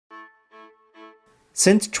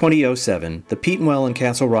Since 2007, the Petenwell and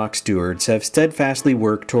Castle Rock Stewards have steadfastly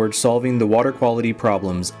worked towards solving the water quality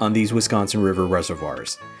problems on these Wisconsin River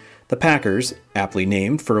reservoirs. The PACRS, aptly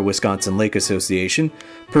named for a Wisconsin Lake Association,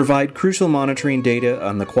 provide crucial monitoring data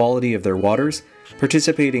on the quality of their waters,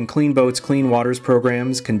 participate in Clean Boats Clean Waters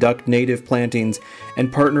programs, conduct native plantings,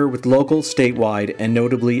 and partner with local, statewide, and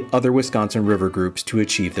notably other Wisconsin river groups to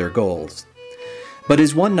achieve their goals. But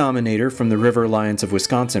as one nominator from the River Alliance of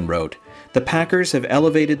Wisconsin wrote, the PACRS have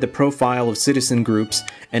elevated the profile of citizen groups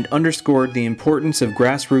and underscored the importance of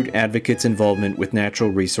grassroots advocates' involvement with natural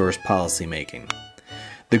resource policymaking.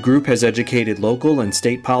 The group has educated local and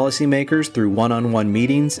state policymakers through one-on-one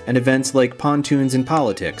meetings and events like Pontoons in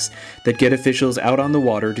Politics that get officials out on the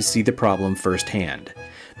water to see the problem firsthand.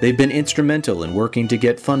 They've been instrumental in working to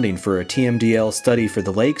get funding for a TMDL study for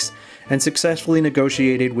the lakes and successfully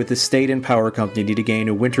negotiated with the state and power company to gain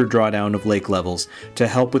a winter drawdown of lake levels to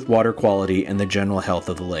help with water quality and the general health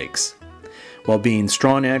of the lakes. While being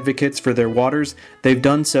strong advocates for their waters, they've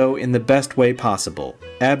done so in the best way possible,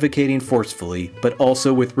 advocating forcefully, but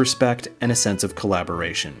also with respect and a sense of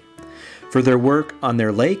collaboration. For their work on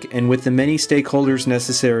their lake and with the many stakeholders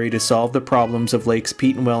necessary to solve the problems of Lakes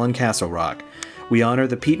Petenwell and Castle Rock, we honor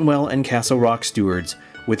the Petenwell and Castle Rock Stewards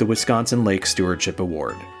with the Wisconsin Lake Stewardship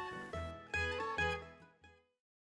Award.